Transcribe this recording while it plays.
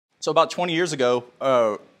So about 20 years ago,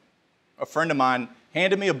 a friend of mine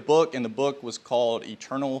handed me a book, and the book was called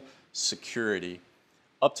Eternal Security.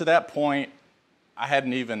 Up to that point, I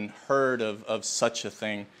hadn't even heard of such a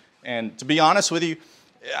thing. And to be honest with you,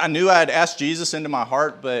 I knew I had asked Jesus into my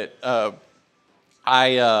heart, but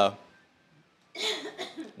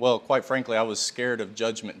well, quite frankly, I was scared of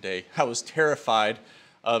Judgment Day. I was terrified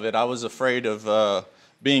of it. I was afraid of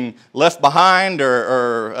being left behind,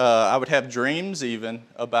 or I would have dreams even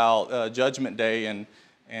about Judgment Day. And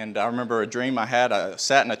I remember a dream I had. I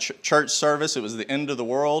sat in a church service. It was the end of the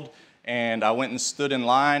world, and I went and stood in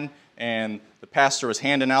line, and the pastor was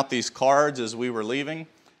handing out these cards as we were leaving.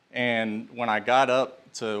 And when I got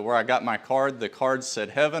up to where I got my card, the card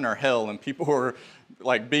said heaven or hell, and people were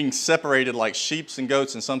like being separated like sheep and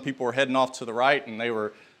goats, and some people were heading off to the right, and they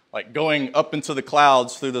were like going up into the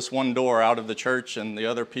clouds through this one door out of the church, and the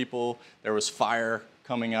other people, there was fire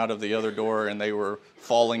coming out of the other door, and they were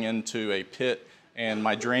falling into a pit. And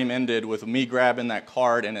my dream ended with me grabbing that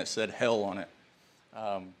card, and it said hell on it.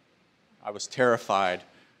 I was terrified.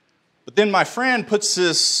 But then my friend puts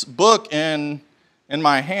this book in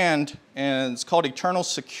my hand, and it's called Eternal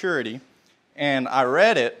Security. And I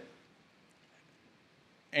read it,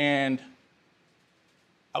 and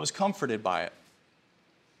I was comforted by it.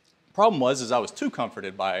 The problem was I was too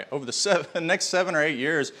comforted by it. Over the next 7 or 8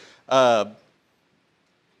 years, I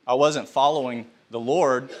wasn't following the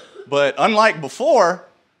Lord. But unlike before,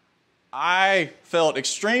 I felt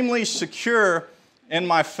extremely secure in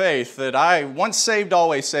my faith that I, once saved,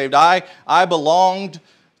 always saved. I belonged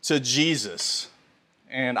to Jesus.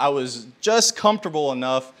 And I was just comfortable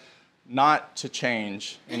enough not to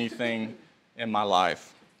change anything in my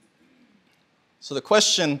life. So the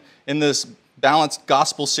question in this Balanced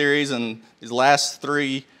Gospel series, and these last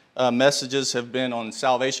 3 messages have been on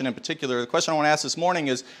salvation in particular. The question I want to ask this morning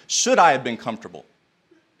is, should I have been comfortable?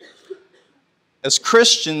 As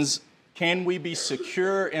Christians, can we be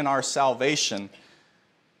secure in our salvation?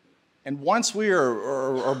 And once we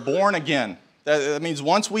are born again, that means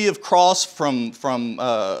once we have crossed from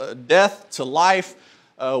death to life,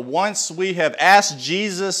 once we have asked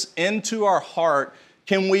Jesus into our heart,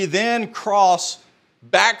 can we then cross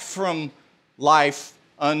back from life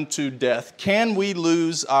unto death? Can we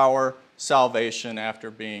lose our salvation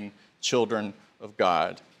after being children of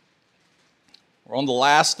God? We're on the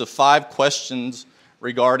last of 5 questions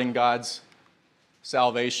regarding God's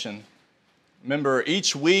salvation. Remember,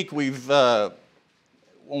 each week when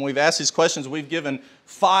we've asked these questions, we've given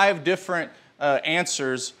 5 different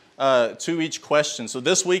answers to each question. So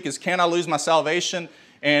this week is, can I lose my salvation?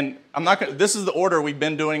 And this is the order we've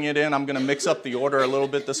been doing it in. I'm going to mix up the order a little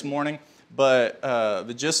bit this morning. But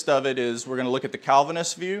the gist of it is we're going to look at the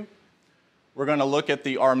Calvinist view. We're going to look at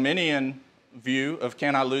the Arminian view of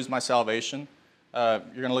can I lose my salvation. You're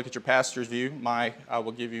going to look at your pastor's view. I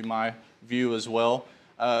will give you my view as well.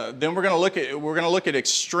 Then we're going to look at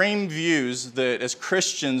extreme views that as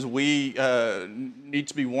Christians we need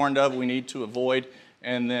to be warned of, we need to avoid.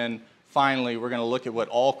 And then finally we're going to look at what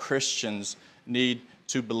all Christians need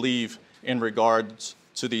to believe in regards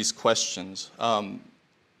to these questions.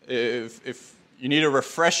 If you need a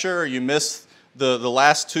refresher, or you missed the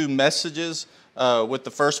last 2 messages with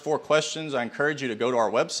the first 4 questions, I encourage you to go to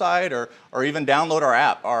our website or even download our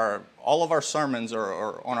app. All of our sermons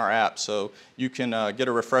are on our app, so you can get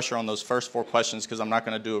a refresher on those first 4 questions, because I'm not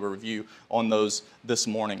going to do a review on those this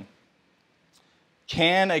morning.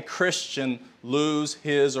 Can a Christian lose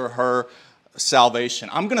his or her salvation?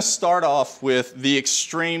 I'm going to start off with the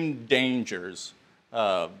extreme dangers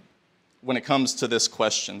when it comes to this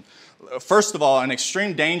question. First of all, an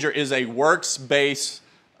extreme danger is a works-based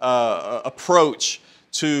approach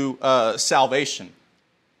to salvation.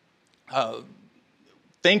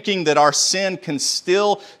 Thinking that our sin can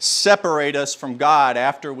still separate us from God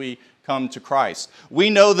after we come to Christ.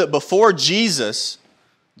 We know that before Jesus,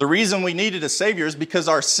 the reason we needed a Savior is because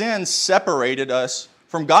our sins separated us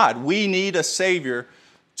from God. We need a Savior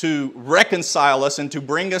to reconcile us and to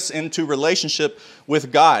bring us into relationship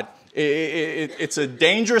with God. It's a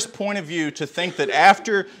dangerous point of view to think that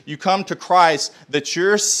after you come to Christ, that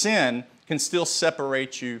your sin can still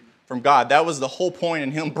separate you from God. That was the whole point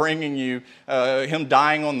in Him bringing you, Him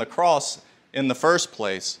dying on the cross in the first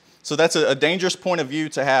place. So that's a dangerous point of view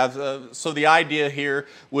to have. So the idea here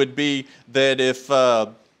would be that if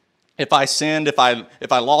I sinned, if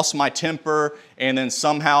I lost my temper, and then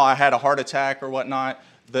somehow I had a heart attack or whatnot,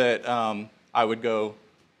 that I would go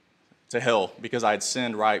to hell because I had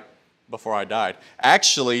sinned right before I died.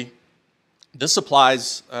 Actually, this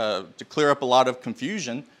applies to clear up a lot of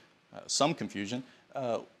confusion, some confusion,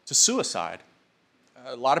 to suicide.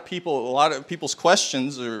 a lot of people's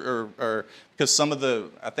questions are because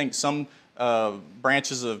I think some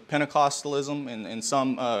branches of Pentecostalism and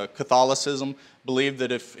some Catholicism believe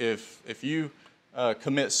that if you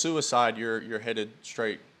commit suicide, you're headed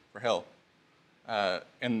straight for hell,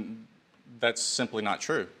 and that's simply not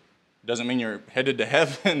true. It doesn't mean you're headed to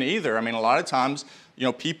heaven either. I mean, a lot of times,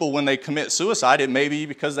 people, when they commit suicide, it may be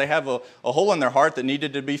because they have a hole in their heart that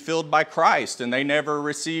needed to be filled by Christ, and they never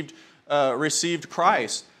received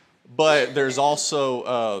Christ. But there's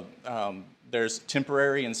also there's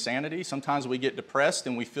temporary insanity. Sometimes we get depressed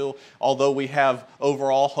and we feel, although we have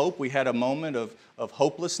overall hope, we had a moment of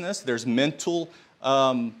hopelessness. There's mental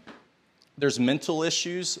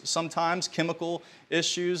issues sometimes, chemical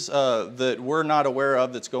issues that we're not aware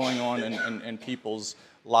of that's going on in people's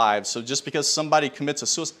lives. So just because somebody commits a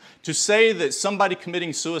suicide, to say that somebody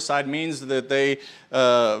committing suicide means that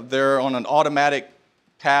they're on an automatic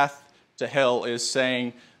path to hell is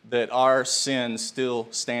saying that our sin still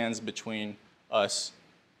stands between us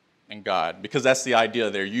and God. Because that's the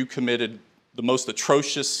idea there. You committed the most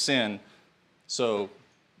atrocious sin, so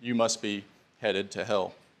you must be headed to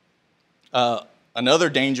hell. Another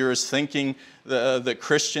danger is thinking that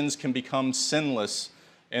Christians can become sinless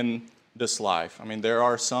in this life. I mean, there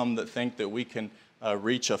are some that think that we can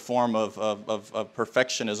reach a form of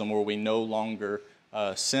perfectionism where we no longer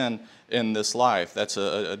sin in this life. That's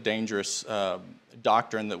a dangerous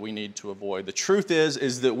doctrine that we need to avoid. The truth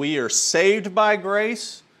is that we are saved by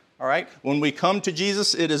grace. All right? When we come to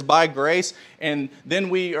Jesus, it is by grace, and then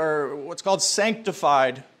we are what's called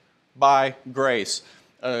sanctified by grace.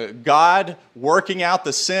 God working out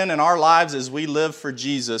the sin in our lives as we live for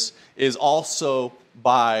Jesus is also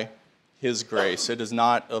by His grace. It is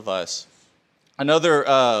not of us.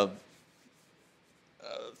 Another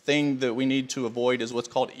thing that we need to avoid is what's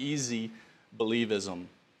called easy believism.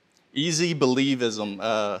 Easy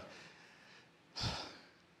believism.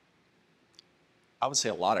 I would say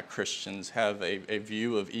a lot of Christians have a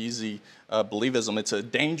view of easy believism. It's a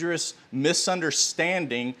dangerous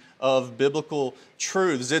misunderstanding of biblical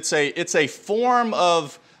truths. It's a form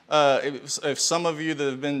of, if some of you that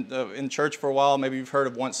have been in church for a while, maybe you've heard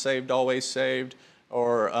of once saved, always saved,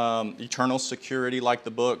 or eternal security, like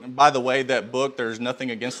the book. And by the way, that book, there's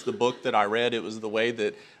nothing against the book that I read. It was the way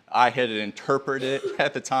that I had interpreted it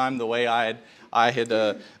at the time, the way I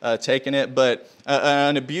had taken it, but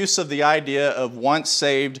an abuse of the idea of once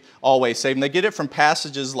saved, always saved. And they get it from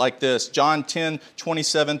passages like this, John 10,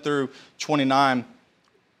 27 through 29.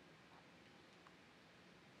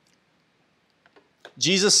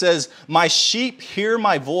 Jesus says, "My sheep hear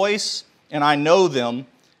my voice, and I know them,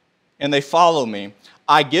 and they follow me.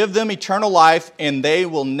 I give them eternal life, and they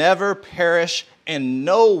will never perish, and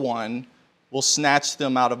no one will snatch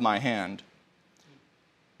them out of my hand.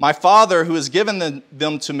 My Father, who has given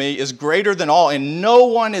them to me, is greater than all, and no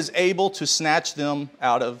one is able to snatch them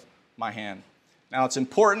out of my hand." Now, it's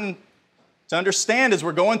important to understand as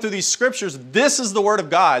we're going through these scriptures, this is the Word of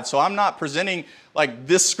God. So I'm not presenting like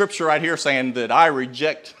this scripture right here saying that I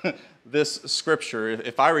reject this scripture.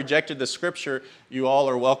 If I rejected this scripture, you all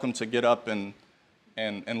are welcome to get up and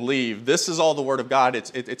leave. This is all the Word of God. I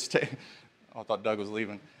thought Doug was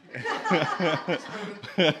leaving.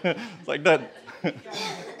 It's like that.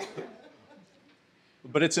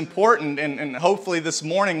 But it's important, and hopefully this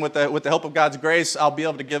morning, with the help of God's grace, I'll be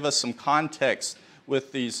able to give us some context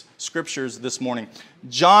with these scriptures this morning.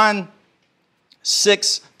 John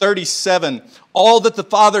 6:37, "All that the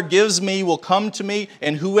Father gives me will come to me,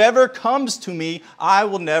 and whoever comes to me, I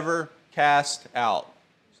will never cast out."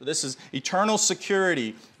 So this is eternal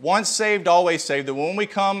security. Once saved, always saved. That when we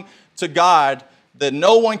come to God, that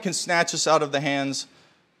no one can snatch us out of the hands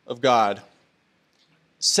of God.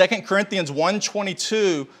 2 Corinthians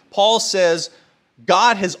 1:22, Paul says,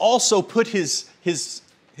 God has also put his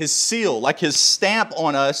seal, like His stamp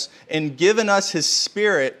on us, and given us His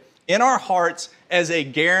Spirit in our hearts as a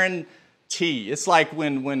guarantee. It's like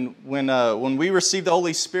when we received the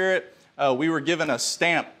Holy Spirit, we were given a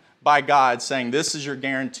stamp by God saying, this is your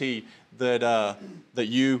guarantee that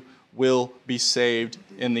you will be saved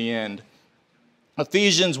in the end.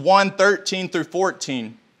 Ephesians 1:13 through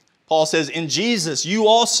 14. Paul says, "In Jesus, you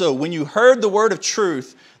also, when you heard the word of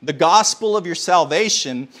truth, the gospel of your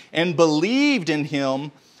salvation, and believed in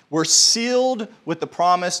Him, were sealed with the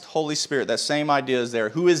promised Holy Spirit." That same idea is there.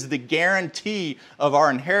 Who is the guarantee of our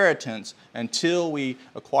inheritance until we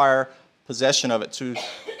acquire possession of it to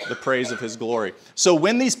the praise of His glory. So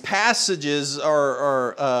when these passages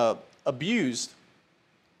are abused,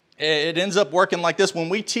 it ends up working like this. When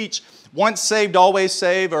we teach once saved, always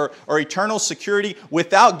saved, or eternal security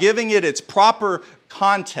without giving it its proper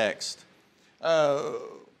context,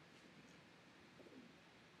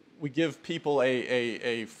 we give people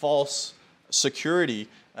a false security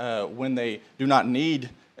when they do not need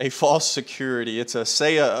a false security. It's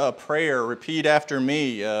say a prayer, repeat after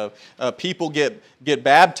me. People get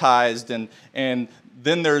baptized, and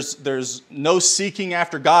then there's no seeking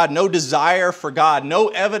after God, no desire for God, no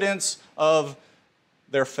evidence of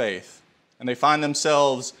their faith. And they find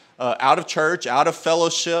themselves out of church, out of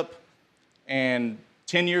fellowship, and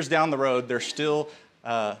 10 years down the road, they're still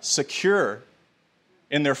secure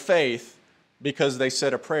in their faith because they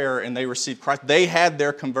said a prayer and they received Christ. They had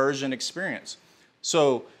their conversion experience.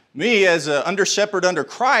 So me, as an under-shepherd under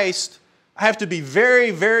Christ, I have to be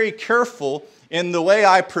very, very careful in the way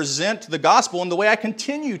I present the gospel and the way I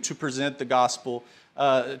continue to present the gospel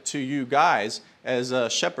to you guys as a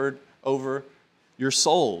shepherd over your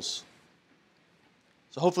souls.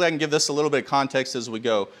 So hopefully I can give this a little bit of context as we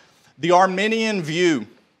go. The Arminian view.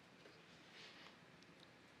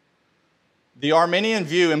 The Arminian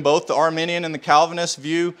view, and both the Arminian and the Calvinist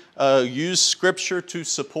view, use Scripture to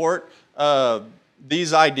support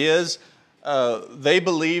these ideas. They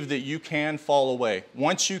believe that you can fall away.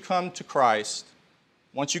 Once you come to Christ,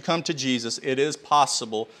 once you come to Jesus, it is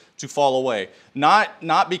possible to fall away.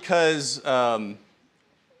 Not because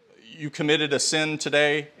you committed a sin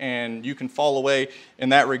today and you can fall away in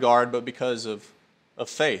that regard, but because of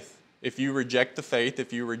faith. If you reject the faith,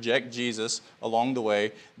 if you reject Jesus along the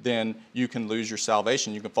way, then you can lose your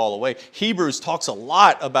salvation. You can fall away. Hebrews talks a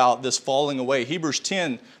lot about this falling away. Hebrews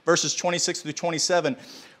 10, verses 26 through 27.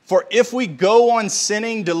 For if we go on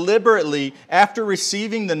sinning deliberately after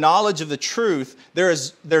receiving the knowledge of the truth,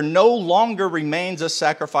 there no longer remains a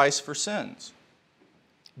sacrifice for sins,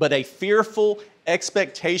 but a fearful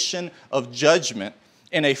expectation of judgment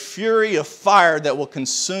and a fury of fire that will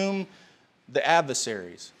consume the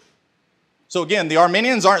adversaries. So again, the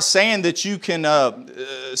Arminians aren't saying that you can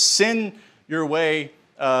sin your way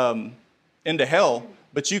into hell,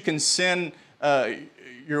 but you can sin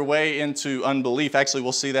your way into unbelief. Actually,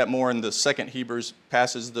 we'll see that more in the second Hebrews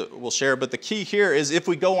passage that we'll share. But the key here is if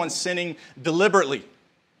we go on sinning deliberately.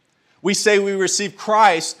 We say we receive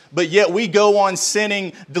Christ, but yet we go on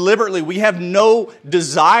sinning deliberately. We have no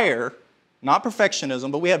desire, not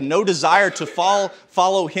perfectionism, but we have no desire to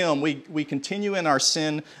follow Him. We continue in our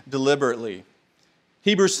sin deliberately.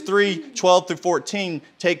 Hebrews 3, 12 through 14,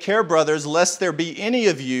 take care, brothers, lest there be any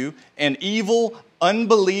of you an evil,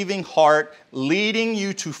 unbelieving heart leading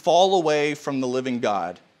you to fall away from the living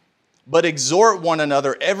God. But exhort one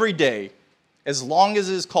another every day, as long as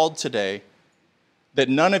it is called today, that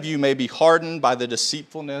none of you may be hardened by the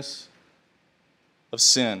deceitfulness of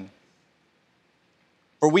sin.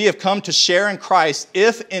 For we have come to share in Christ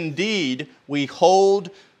if indeed we hold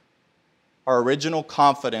our original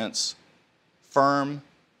confidence firm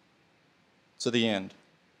to the end.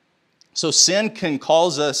 So sin can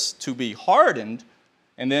cause us to be hardened,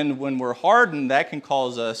 and then when we're hardened, that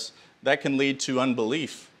can lead to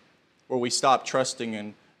unbelief, where we stop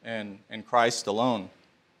trusting in Christ alone.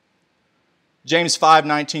 James 5,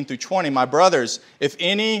 19 through 20, my brothers, if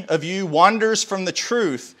any of you wanders from the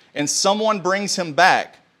truth and someone brings him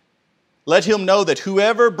back, let him know that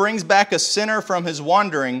whoever brings back a sinner from his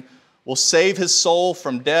wandering will save his soul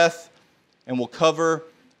from death and will cover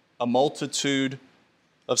a multitude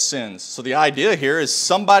of sins. So the idea here is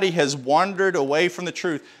somebody has wandered away from the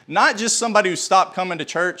truth. Not just somebody who stopped coming to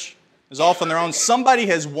church, is off on their own. Somebody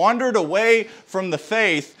has wandered away from the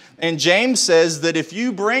faith. And James says that if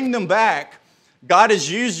you bring them back, God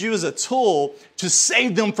has used you as a tool to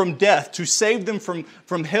save them from death, to save them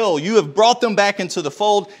from hell. You have brought them back into the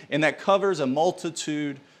fold, and that covers a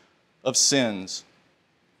multitude of sins.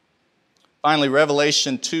 Finally,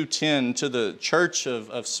 Revelation 2:10, to the church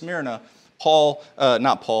of Smyrna,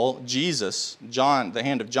 Jesus, John, the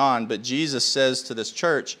hand of John, but Jesus says to this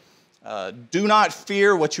church, do not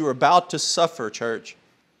fear what you are about to suffer, church.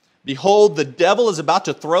 Behold, the devil is about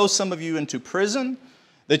to throw some of you into prison,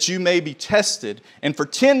 that you may be tested, and for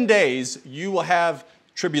 10 days you will have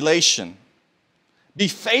tribulation. Be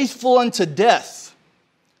faithful unto death,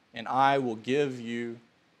 and I will give you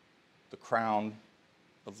the crown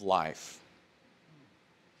of life.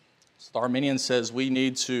 So the Arminian says we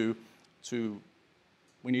need to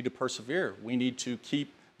persevere. We need to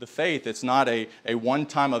keep the faith. It's not a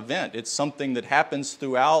one-time event. It's something that happens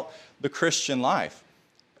throughout the Christian life.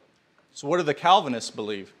 So what do the Calvinists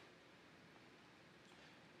believe?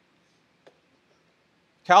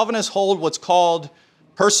 Calvinists hold what's called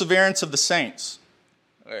perseverance of the saints.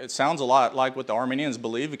 It sounds a lot like what the Arminians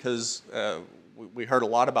believe because we heard a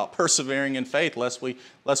lot about persevering in faith lest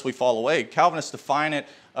we fall away. Calvinists define it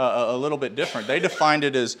a little bit different. They defined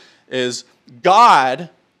it as God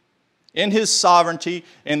in His sovereignty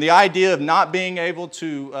and the idea of not being able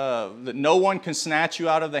to, that no one can snatch you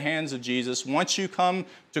out of the hands of Jesus. Once you come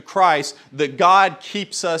to Christ, that God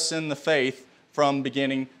keeps us in the faith from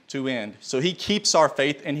beginning to end. So He keeps our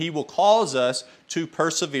faith, and He will cause us to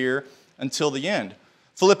persevere until the end.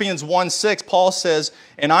 Philippians 1:6, Paul says,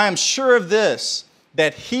 "And I am sure of this,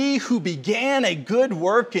 that He who began a good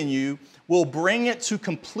work in you will bring it to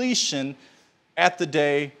completion at the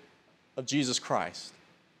day of Jesus Christ."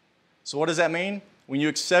 So what does that mean? When you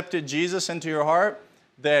accepted Jesus into your heart,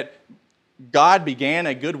 that God began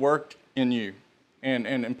a good work in you.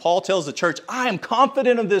 And Paul tells the church, I am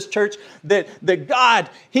confident of this, church, that God,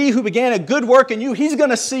 He who began a good work in you, He's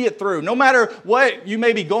going to see it through. No matter what you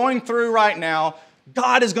may be going through right now,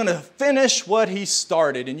 God is going to finish what He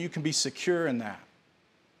started, and you can be secure in that.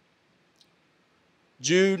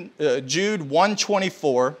 Jude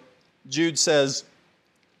 1:24, Jude says,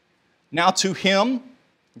 "Now to Him,"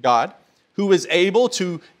 God, "who is able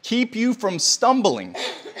to keep you from stumbling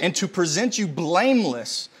and to present you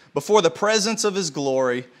blameless before the presence of His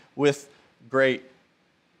glory with great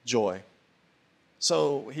joy."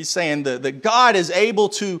 So he's saying that God is able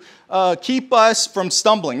to keep us from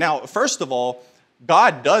stumbling. Now, first of all,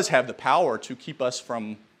 God does have the power to keep us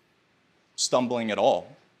from stumbling at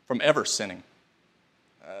all, from ever sinning.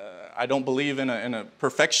 I don't believe in a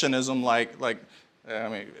perfectionism like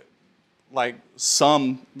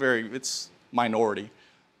some it's minority,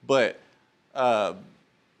 but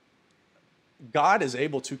God is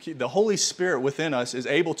able to keep, the Holy Spirit within us is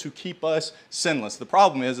able to keep us sinless. The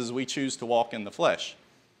problem is we choose to walk in the flesh.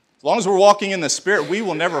 As long as we're walking in the Spirit, we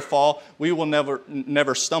will never fall. We will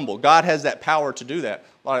never stumble. God has that power to do that.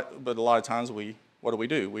 But a lot of times what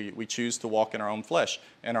do? We choose to walk in our own flesh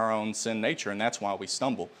and our own sin nature, and that's why we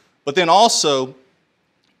stumble. But then also,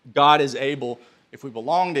 God is able, if we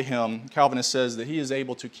belong to Him, Calvinist says that He is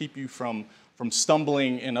able to keep you from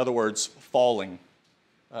stumbling, in other words, falling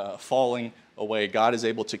away. God is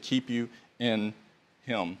able to keep you in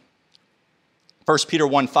Him. 1 Peter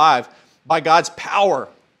 1:5, "By God's power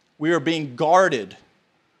we are being guarded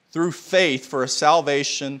through faith for a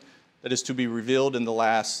salvation that is to be revealed in the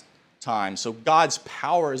last time." So God's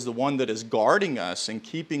power is the one that is guarding us and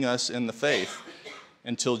keeping us in the faith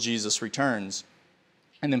until Jesus returns.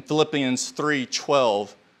 And in Philippians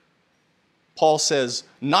 3:12, Paul says,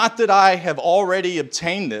 "Not that I have already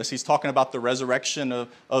obtained this." He's talking about the resurrection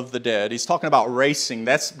of the dead. He's talking about racing.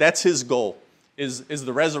 That's his goal, is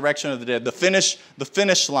the resurrection of the dead. The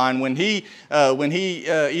finish line when he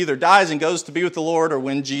either dies and goes to be with the Lord or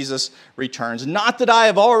when Jesus returns. "Not that I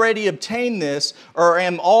have already obtained this or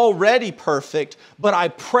am already perfect, but I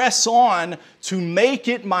press on to make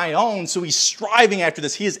it my own." So he's striving after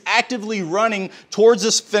this. He is actively running towards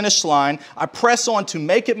this finish line. I press on to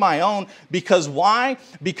make it my own. Because why?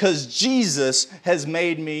 Because Jesus has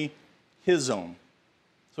made me His own.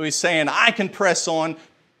 So he's saying, I can press on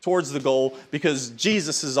towards the goal because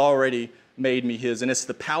Jesus has already made me His. And it's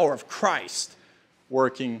the power of Christ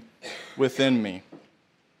working within me.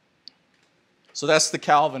 So that's the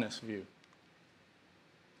Calvinist view.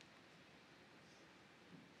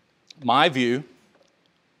 My view,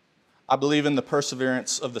 I believe in the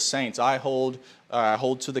perseverance of the saints. I hold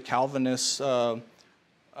to the Calvinist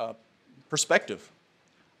perspective.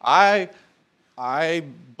 I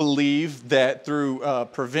believe that through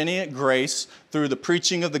prevenient grace, through the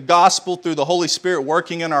preaching of the gospel, through the Holy Spirit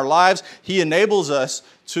working in our lives, He enables us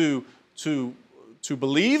to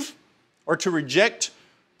believe or to reject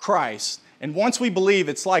Christ. And once we believe,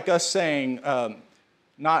 it's like us saying,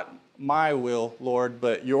 not my will, Lord,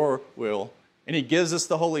 but your will. And He gives us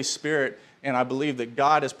the Holy Spirit, and I believe that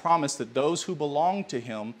God has promised that those who belong to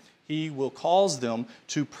Him, He will cause them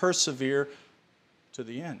to persevere to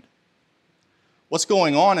the end. What's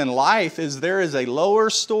going on in life is there is a lower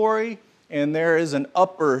story and there is an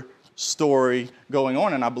upper story going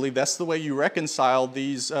on, and I believe that's the way you reconcile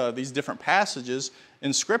these different passages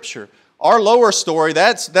in Scripture. Our lower story,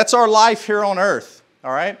 that's our life here on earth,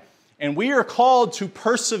 all right? And we are called to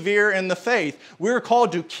persevere in the faith. We are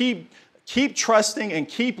called to keep trusting and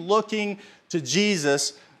keep looking to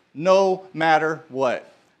Jesus no matter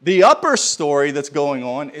what. The upper story that's going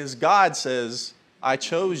on is God says, I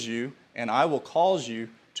chose you, and I will cause you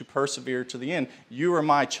to persevere to the end. You are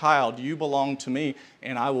my child. You belong to me,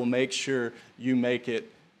 and I will make sure you make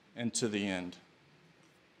it into the end.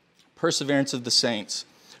 Perseverance of the saints.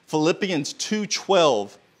 Philippians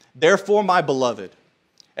 2:12. "Therefore, my beloved,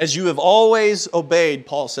 as you have always obeyed,"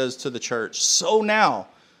 Paul says to the church, "so now,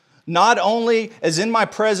 not only as in my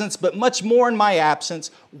presence, but much more in my absence.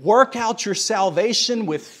 Work out your salvation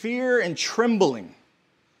with fear and trembling.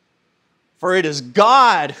 For it is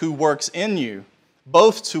God who works in you,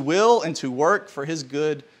 both to will and to work for his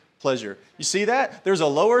good pleasure. You see that? There's a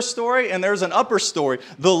lower story and there's an upper story.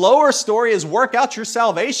 The lower story is work out your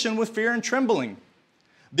salvation with fear and trembling.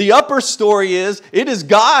 The upper story is it is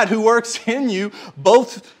God who works in you,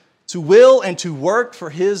 both to will and to work for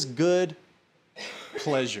his good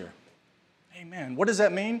pleasure. Amen. What does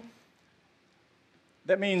that mean?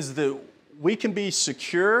 That means that we can be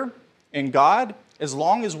secure in God as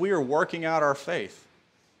long as we are working out our faith.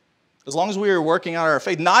 As long as we are working out our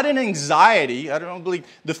faith. Not in anxiety. I don't believe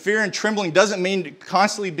the fear and trembling doesn't mean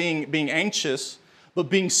constantly being anxious, but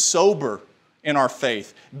being sober in our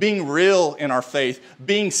faith. Being real in our faith.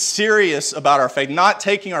 Being serious about our faith. Not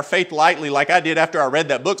taking our faith lightly like I did after I read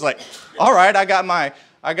that book. It's like, all right, I got my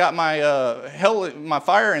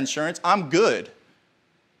fire insurance. I'm good.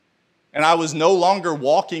 And I was no longer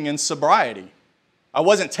walking in sobriety. I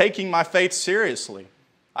wasn't taking my faith seriously.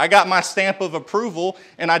 I got my stamp of approval,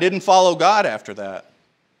 and I didn't follow God after that.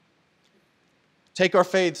 Take our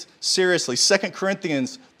faith seriously. 2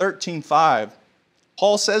 Corinthians 13:5.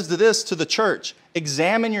 Paul says to the church,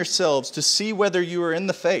 examine yourselves to see whether you are in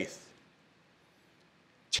the faith.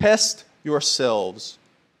 Test yourselves.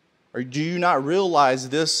 Or do you not realize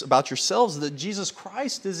this about yourselves, that Jesus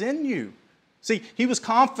Christ is in you? See, he was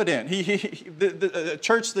confident. The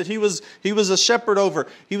church that he was a shepherd over,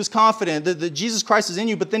 he was confident that Jesus Christ is in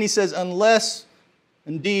you. But then he says, unless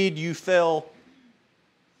indeed you fail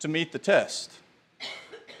to meet the test.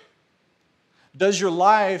 Does your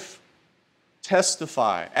life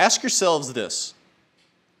testify? Ask yourselves this.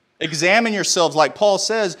 Examine yourselves, like Paul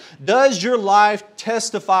says. Does your life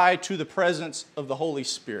testify to the presence of the Holy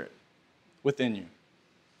Spirit within you?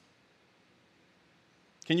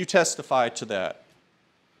 Can you testify to that?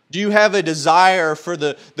 Do you have a desire for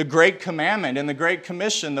the Great Commandment and the Great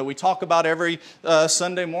Commission that we talk about every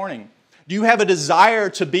Sunday morning? Do you have a desire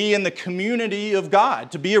to be in the community of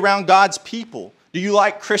God, to be around God's people? Do you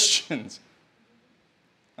like Christians?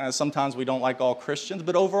 Sometimes we don't like all Christians,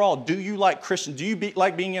 but overall, do you like Christians? Do you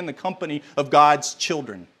like being in the company of God's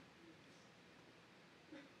children?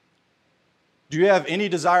 Do you have any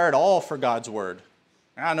desire at all for God's Word?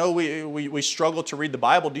 I know we struggle to read the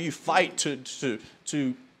Bible. Do you fight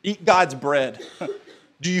to eat God's bread?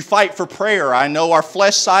 Do you fight for prayer? I know our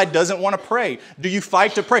flesh side doesn't want to pray. Do you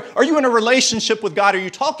fight to pray? Are you in a relationship with God? Are you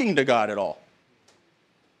talking to God at all?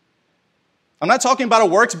 I'm not talking about a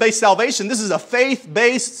works-based salvation. This is a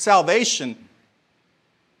faith-based salvation.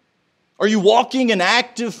 Are you walking in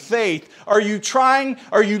active faith? Are you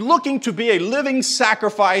looking to be a living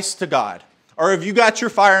sacrifice to God? Or have you got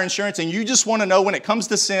your fire insurance and you just want to know when it comes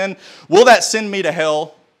to sin, will that send me to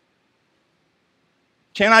hell?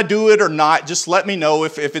 Can I do it or not? Just let me know.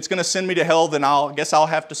 If it's going to send me to hell, then I guess I'll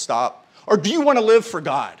have to stop. Or do you want to live for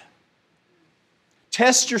God?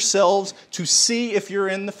 Test yourselves to see if you're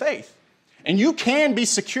in the faith. And you can be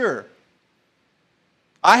secure.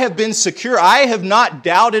 I have been secure. I have not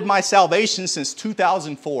doubted my salvation since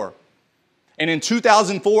 2004. And in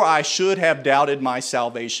 2004, I should have doubted my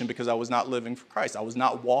salvation because I was not living for Christ. I was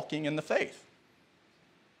not walking in the faith.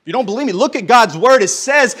 If you don't believe me, look at God's Word. It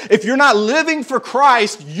says if you're not living for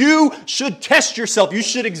Christ, you should test yourself. You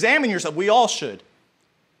should examine yourself. We all should.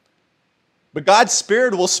 But God's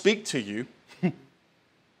Spirit will speak to you.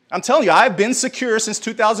 I'm telling you, I've been secure since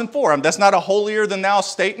 2004. That's not a holier-than-thou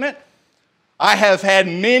statement. I have had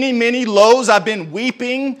many, many lows. I've been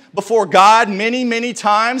weeping before God many, many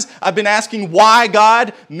times. I've been asking why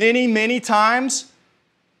God many, many times.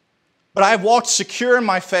 But I've walked secure in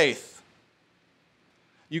my faith.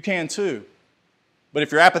 You can too. But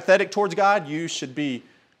if you're apathetic towards God, you should be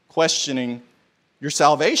questioning your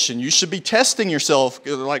salvation. You should be testing yourself.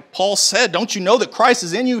 Like Paul said, don't you know that Christ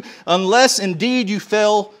is in you unless indeed you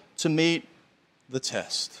fail to meet the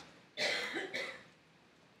test?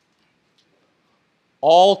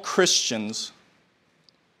 All Christians,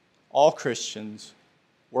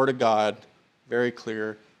 Word of God, very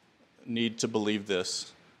clear, need to believe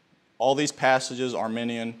this. All these passages,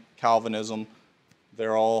 Arminian, Calvinism,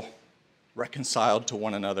 they're all reconciled to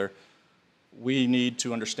one another. We need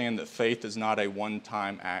to understand that faith is not a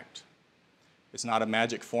one-time act. It's not a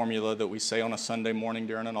magic formula that we say on a Sunday morning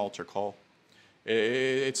during an altar call.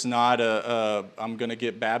 It's not I'm going to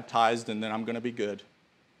get baptized and then I'm going to be good.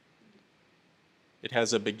 It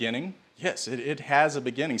has a beginning. Yes, it has a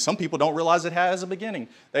beginning. Some people don't realize it has a beginning.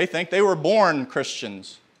 They think they were born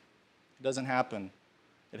Christians. It doesn't happen.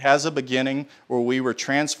 It has a beginning where we were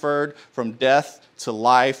transferred from death to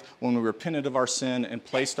life when we repented of our sin and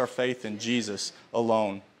placed our faith in Jesus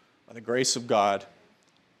alone by the grace of God.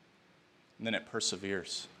 And then it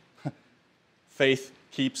perseveres. Faith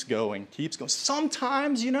keeps going, keeps going.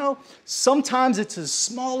 Sometimes, sometimes it's as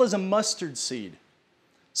small as a mustard seed.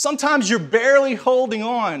 Sometimes you're barely holding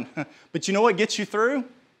on. But you know what gets you through?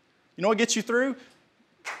 You know what gets you through?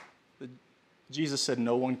 Jesus said,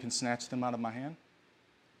 no one can snatch them out of my hand.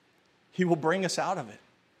 He will bring us out of it.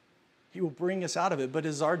 He will bring us out of it. But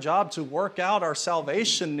it's our job to work out our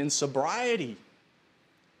salvation in sobriety,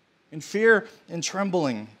 in fear and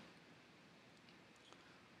trembling.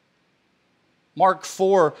 Mark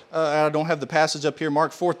 4, I don't have the passage up here,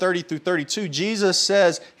 Mark 4, 30 through 32, Jesus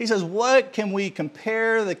says, what can we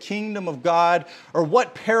compare the kingdom of God, or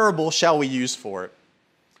what parable shall we use for it?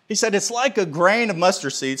 He said, it's like a grain of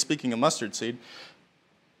mustard seed, speaking of mustard seed,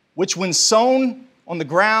 which when sown on the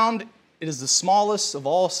ground, it is the smallest of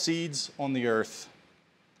all seeds on the earth.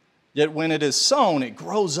 Yet when it is sown, it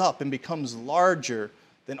grows up and becomes larger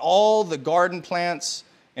than all the garden plants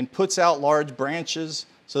and puts out large branches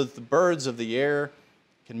so that the birds of the air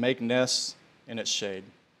can make nests in its shade.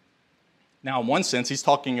 Now, in one sense, he's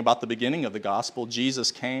talking about the beginning of the gospel.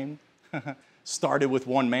 Jesus came, started with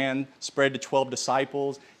one man, spread to 12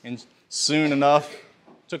 disciples, and soon enough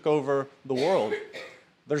took over the world.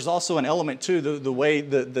 There's also an element, too, the way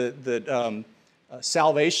that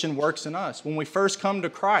salvation works in us. When we first come to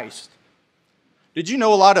Christ, did you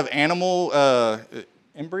know a lot of animal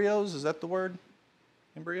embryos? Is that the word?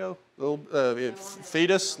 Embryo? Little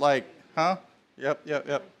fetus? Like, huh? Yep.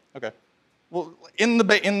 Okay. Well, in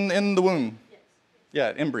the womb.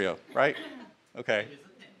 Yeah, embryo, right? Okay.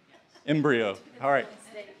 Embryo. All right.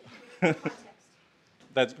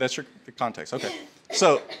 That's the context. Okay.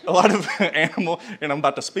 So a lot of animal, and I'm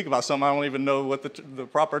about to speak about something I don't even know what the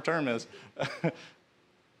proper term is.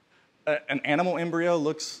 An animal embryo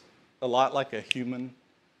looks a lot like a human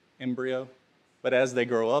embryo, but as they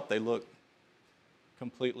grow up, they look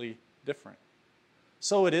completely different.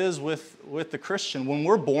 So it is with the Christian. When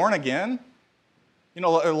we're born again, a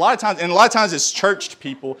lot of times it's churched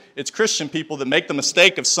people, it's Christian people that make the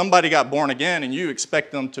mistake of somebody got born again and you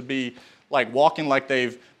expect them to be like walking like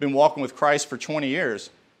they've been walking with Christ for 20 years.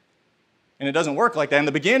 And it doesn't work like that. In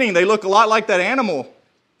the beginning, they look a lot like that animal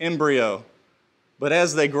embryo. But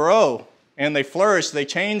as they grow and they flourish, they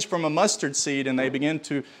change from a mustard seed and they begin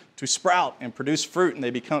to sprout and produce fruit, and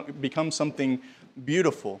they become something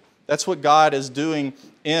beautiful. That's what God is doing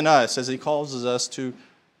in us as He causes us to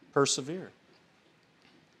persevere.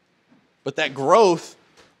 But that growth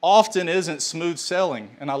often isn't smooth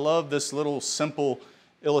sailing. And I love this little simple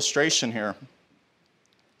illustration here.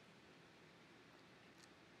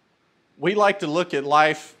 We like to look at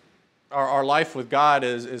life, our life with God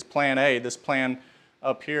as plan A. This plan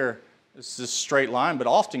up here is this straight line, but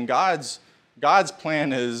often God's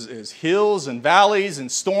plan is hills and valleys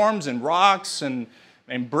and storms and rocks and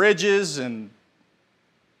bridges and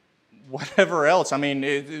whatever else. I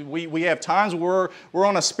mean, we have times where we're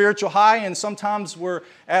on a spiritual high and sometimes we're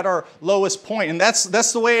at our lowest point. And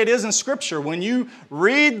that's the way it is in Scripture. When you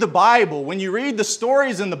read the Bible, when you read the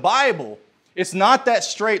stories in the Bible, it's not that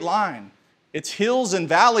straight line. It's hills and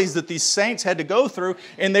valleys that these saints had to go through,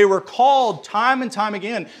 and they were called time and time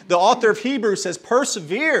again. The author of Hebrews says,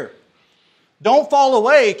 persevere. Don't fall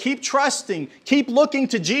away. Keep trusting. Keep looking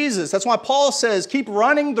to Jesus. That's why Paul says, keep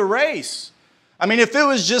running the race. I mean, if it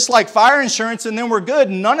was just like fire insurance and then we're good,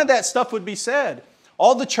 none of that stuff would be said.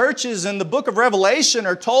 All the churches in the book of Revelation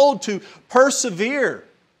are told to persevere.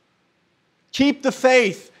 Keep the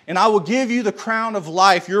faith, and I will give you the crown of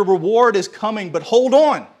life. Your reward is coming, but hold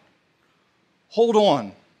on. Hold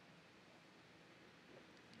on.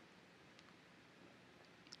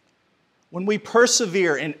 When we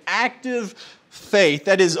persevere in active faith,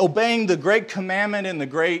 that is obeying the great commandment and the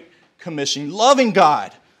great commission, loving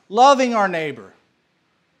God, loving our neighbor,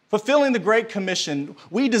 fulfilling the Great Commission,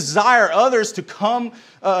 we desire others to come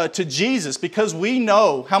to Jesus because we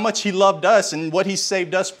know how much He loved us and what He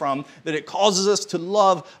saved us from, that it causes us to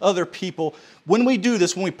love other people. When we do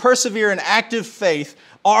this, when we persevere in active faith,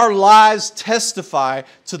 our lives testify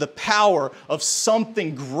to the power of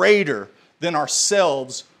something greater than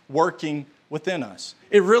ourselves working within us.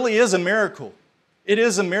 It really is a miracle. It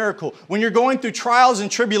is a miracle. When you're going through trials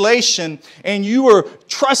and tribulation and you are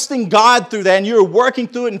trusting God through that and you're working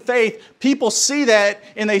through it in faith, people see that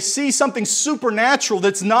and they see something supernatural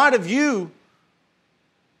that's not of you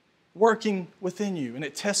working within you. And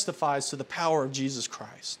it testifies to the power of Jesus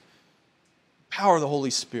Christ, the power of the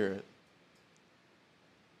Holy Spirit.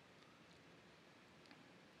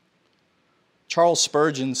 Charles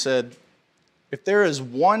Spurgeon said, "If there is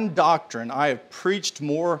one doctrine I have preached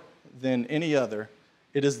more than any other,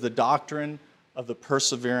 it is the doctrine of the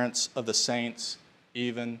perseverance of the saints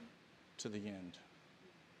even to the end."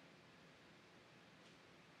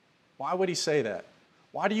 Why would he say that?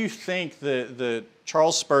 Why do you think that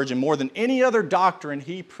Charles Spurgeon, more than any other doctrine,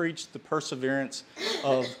 he preached the perseverance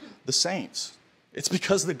of the saints? It's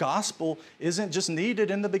because the gospel isn't just needed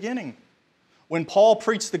in the beginning. When Paul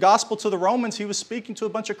preached the gospel to the Romans, he was speaking to a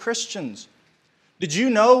bunch of Christians. Did you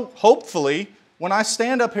know, hopefully, when I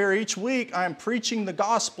stand up here each week, I am preaching the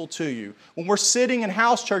gospel to you. When we're sitting in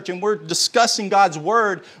house church and we're discussing God's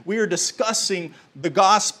word, we are discussing the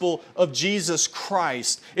gospel of Jesus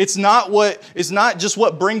Christ. It's not just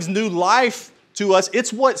what brings new life to us,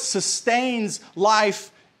 it's what sustains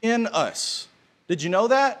life in us. Did you know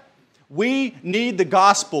that? We need the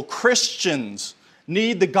gospel. Christians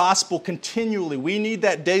need the gospel continually. We need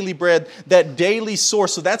that daily bread, that daily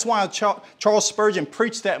source. So that's why Charles Spurgeon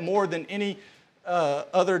preached that more than any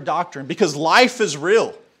other doctrine, because life is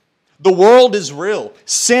real. The world is real.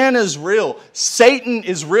 Sin is real. Satan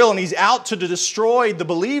is real, and he's out to destroy the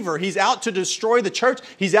believer. He's out to destroy the church.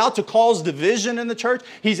 He's out to cause division in the church.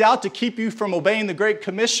 He's out to keep you from obeying the Great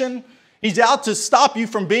Commission. He's out to stop you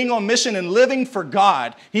from being on mission and living for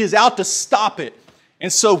God. He is out to stop it.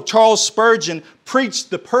 And so Charles Spurgeon preached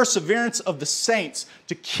the perseverance of the saints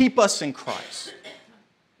to keep us in Christ,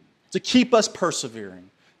 to keep us persevering,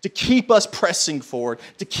 to keep us pressing forward,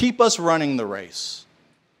 to keep us running the race.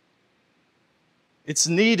 It's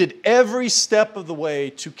needed every step of the way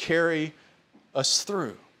to carry us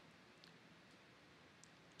through.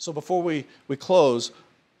 So before we close,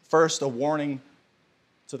 first a warning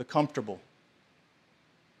to the comfortable.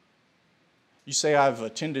 You say, "I've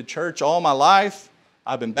attended church all my life.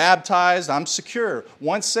 I've been baptized. I'm secure.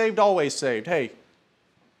 Once saved, always saved." Hey,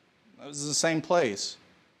 this is the same place.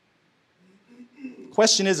 The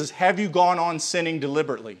question is have you gone on sinning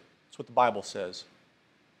deliberately? That's what the Bible says.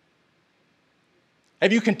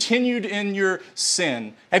 Have you continued in your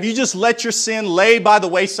sin? Have you just let your sin lay by the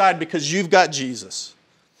wayside because you've got Jesus?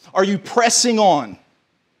 Are you pressing on?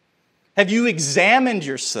 Have you examined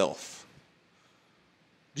yourself?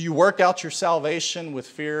 Do you work out your salvation with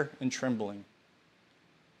fear and trembling?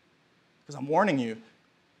 Because I'm warning you,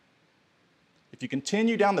 if you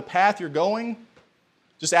continue down the path you're going,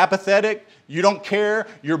 just apathetic, you don't care,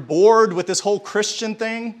 you're bored with this whole Christian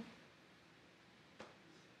thing,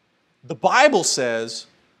 the Bible says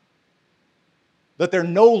that there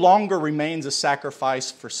no longer remains a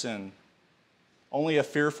sacrifice for sin, only a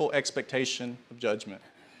fearful expectation of judgment.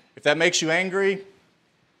 If that makes you angry,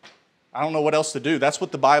 I don't know what else to do. That's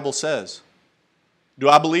what the Bible says. Do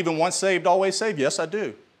I believe in once saved, always saved? Yes, I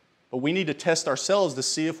do. But we need to test ourselves to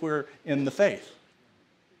see if we're in the faith.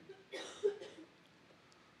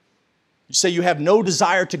 You say you have no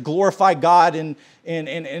desire to glorify God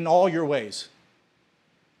in all your ways.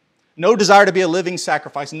 No desire to be a living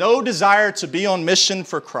sacrifice. No desire to be on mission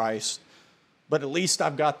for Christ. But at least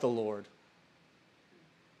I've got the Lord.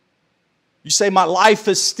 You say my life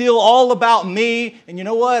is still all about me, and you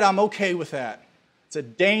know what? I'm okay with that. It's a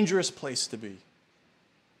dangerous place to be.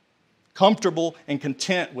 Comfortable and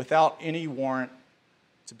content without any warrant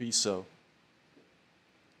to be so.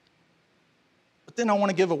 But then I want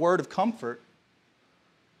to give a word of comfort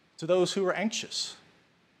to those who are anxious.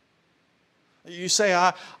 You say,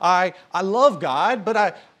 I love God, but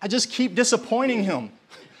I just keep disappointing Him.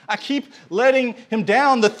 I keep letting Him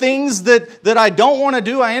down. The things that I don't want to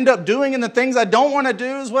do, I end up doing, and the things I don't want to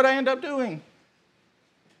do is what I end up doing.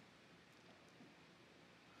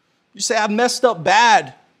 You say, I've messed up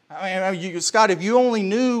bad. Scott, if you only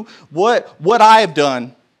knew what I have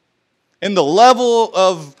done and the level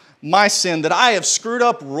of my sin, that I have screwed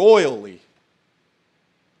up royally.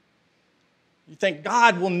 You think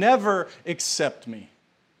God will never accept me.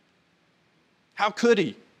 How could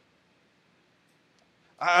He?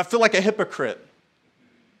 I feel like a hypocrite.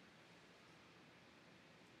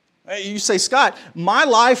 You say, Scott, my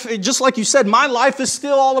life, just like you said, my life is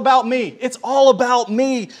still all about me. It's all about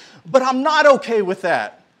me. But I'm not okay with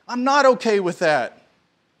that. I'm not okay with that.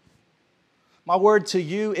 My word to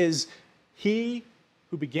you is, He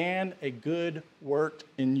who began a good work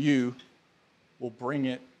in you will bring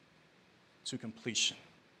it to completion.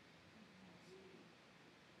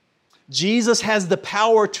 Jesus has the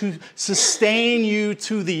power to sustain you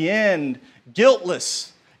to the end,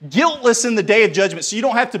 guiltless. Guiltless in the day of judgment. So you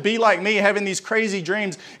don't have to be like me, having these crazy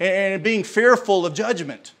dreams and being fearful of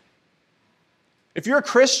judgment. If you're a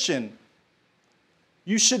Christian,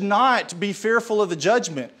 you should not be fearful of the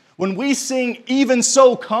judgment. When we sing, "Even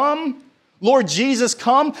so come," Lord Jesus,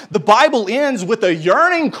 come. The Bible ends with a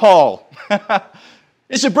yearning call.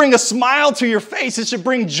 It should bring a smile to your face. It should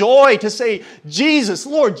bring joy to say, Jesus,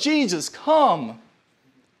 Lord Jesus, come.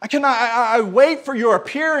 I wait for your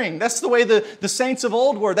appearing. That's the way the saints of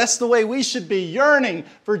old were. That's the way we should be, yearning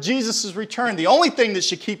for Jesus' return. The only thing that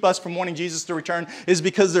should keep us from wanting Jesus to return is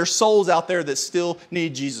because there's souls out there that still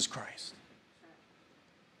need Jesus Christ.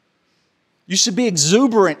 You should be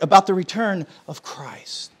exuberant about the return of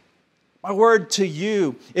Christ. My word to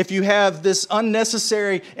you, if you have this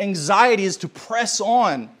unnecessary anxiety, is to press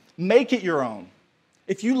on. Make it your own.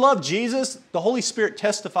 If you love Jesus, the Holy Spirit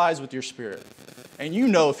testifies with your spirit. And you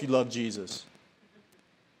know if you love Jesus.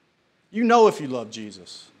 You know if you love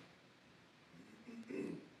Jesus.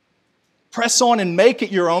 Press on and make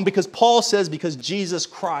it your own, because Paul says, because Jesus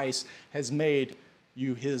Christ has made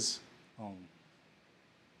you his own.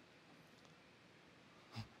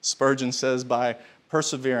 Spurgeon says, by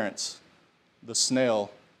perseverance, the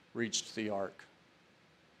snail reached the ark.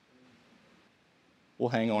 We'll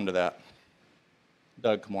hang on to that.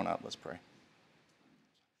 Doug, come on out. Let's pray.